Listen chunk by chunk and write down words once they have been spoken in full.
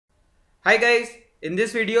Hi guys, in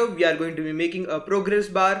this video we are going to be making a progress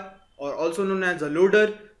bar or also known as a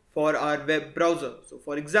loader for our web browser. So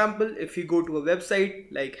for example, if you go to a website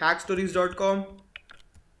like hackstories.com,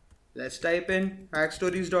 let's type in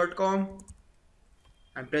hackstories.com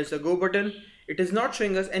and press the go button. It is not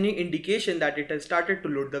showing us any indication that it has started to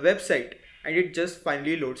load the website, and it just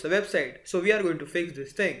finally loads the website. So we are going to fix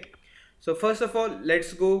this thing. So first of all,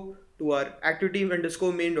 let's go to our activity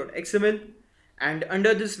underscore main.xml, and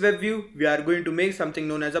under this web view we are going to make something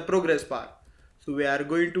known as a progress bar. So we are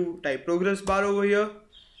going to type progress bar over here,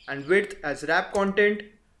 and width as wrap content,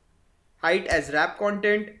 height as wrap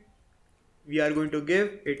content. We are going to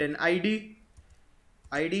give it an id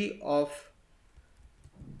of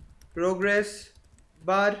progress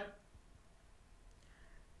bar,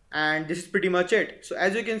 and this is pretty much it. So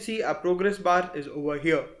as you can see, our progress bar is over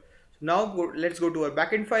here. So now let's go to our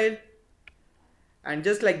backend file, and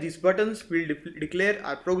just like these buttons, we'll declare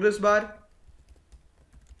our progress bar.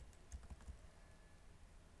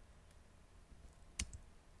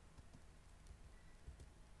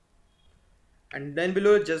 And then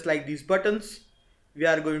below, just like these buttons, we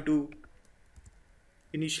are going to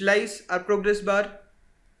initialize our progress bar,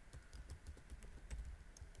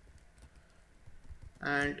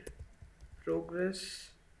 and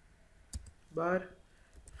progress bar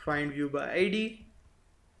find view by id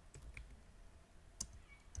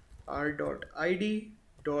r.id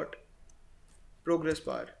dot progress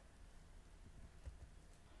bar.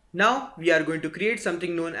 Now we are going to create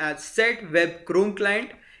something known as set web chrome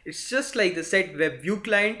client. It's just like the set web view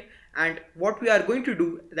client, and what we are going to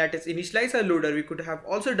do, that is initialize our loader. We could have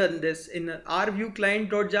also done this in our view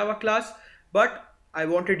client.java class, but I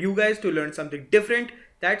wanted you guys to learn something different.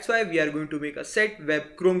 That's why we are going to make a set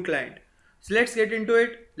web chrome client. So let's get into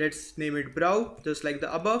it. Let's name it brow just like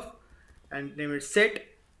the above, and name it set.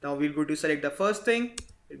 Now we're going to select the first thing.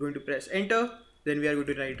 We're going to press enter. Then we are going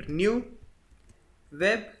to write new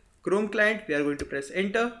web chrome client. We are going to press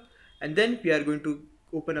enter, and then we are going to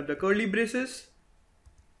open up the curly braces,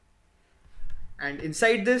 and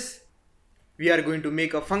inside this we are going to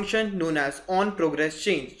make a function known as on progress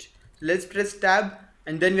changed. So let's press tab,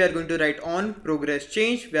 and then we are going to write on progress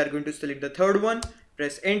change. We are going to select the third one,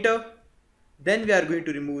 press enter. Then we are going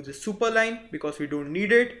to remove the super line because we don't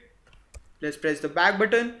need it. Let's press the back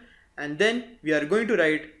button, and then we are going to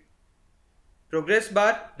write progress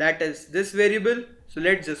bar, that is this variable. So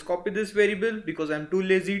let's just copy this variable because I'm too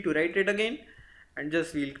lazy to write it again, and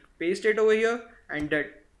just we'll paste it over here, and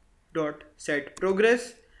that dot set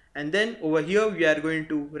progress. And then over here we are going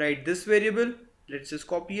to write this variable. Let's just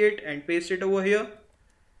copy it and paste it over here,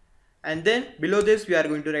 and then below this we are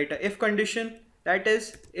going to write a if condition, that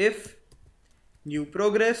is if new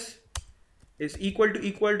progress is equal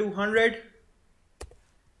to 100,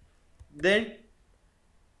 then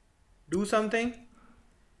do something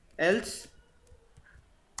else,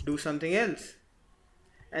 do something else.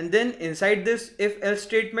 And then inside this if else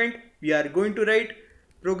statement we are going to write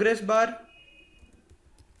progress bar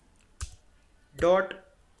dot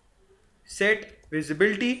set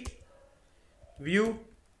visibility view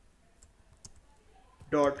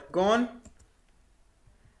dot gone,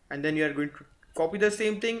 and then you are going to copy the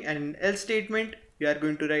same thing, and in else statement we are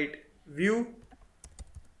going to write view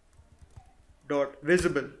dot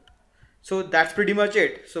visible. So that's pretty much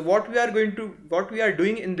it. So what we are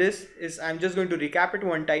doing in this is, I'm just going to recap it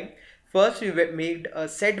one time. First we made a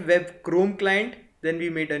set web chrome client, then we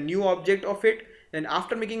made a new object of it. Then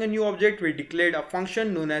after making a new object, we declared a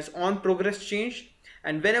function known as on progress changed,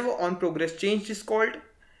 and whenever on progress changed is called,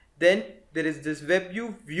 then there is this web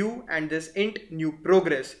view and this int new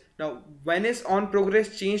progress. Now when is on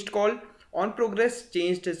progress changed called? On progress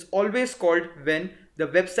changed is always called when the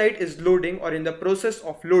website is loading or in the process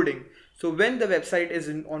of loading. So when the website is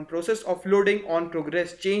on process of loading, on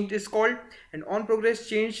progress changed is called, and on progress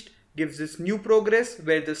changed gives this new progress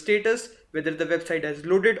where the status, whether the website has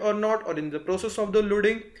loaded or not or in the process of the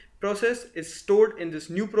loading process, is stored in this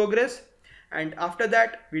new progress. And after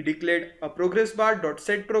that we declared a progress bar dot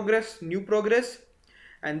set progress new progress,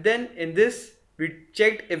 and then in this we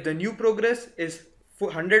checked if the new progress is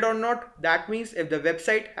 100 or not. That means if the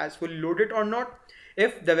website has fully loaded or not.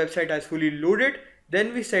 If the website has fully loaded,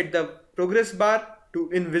 then we set the progress bar to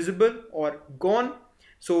invisible or gone,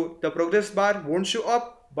 so the progress bar won't show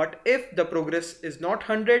up. But if the progress is not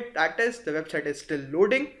 100, that is the website is still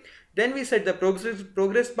loading, then we set the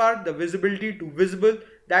progress bar, the visibility to visible,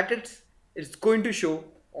 that it's going to show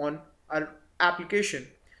on our application.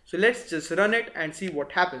 So let's just run it and see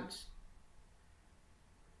what happens.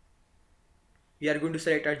 We are going to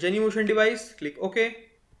select our Genymotion device, click OK.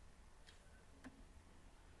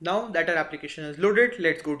 Now that our application is loaded,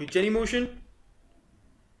 let's go to Genymotion.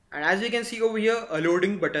 And as we can see over here, a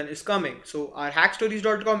loading button is coming. So our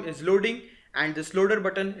hackstories.com is loading and this loader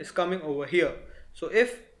button is coming over here. So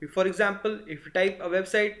for example, if you type a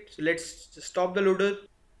website, so let's just stop the loader.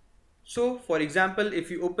 So for example, if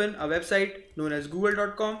you open a website known as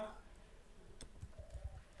google.com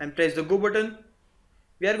and press the go button,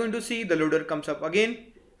 we are going to see the loader comes up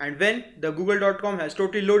again, and when the google.com has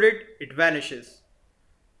totally loaded, it vanishes.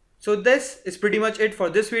 So this is pretty much it for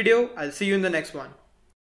this video. I'll see you in the next one.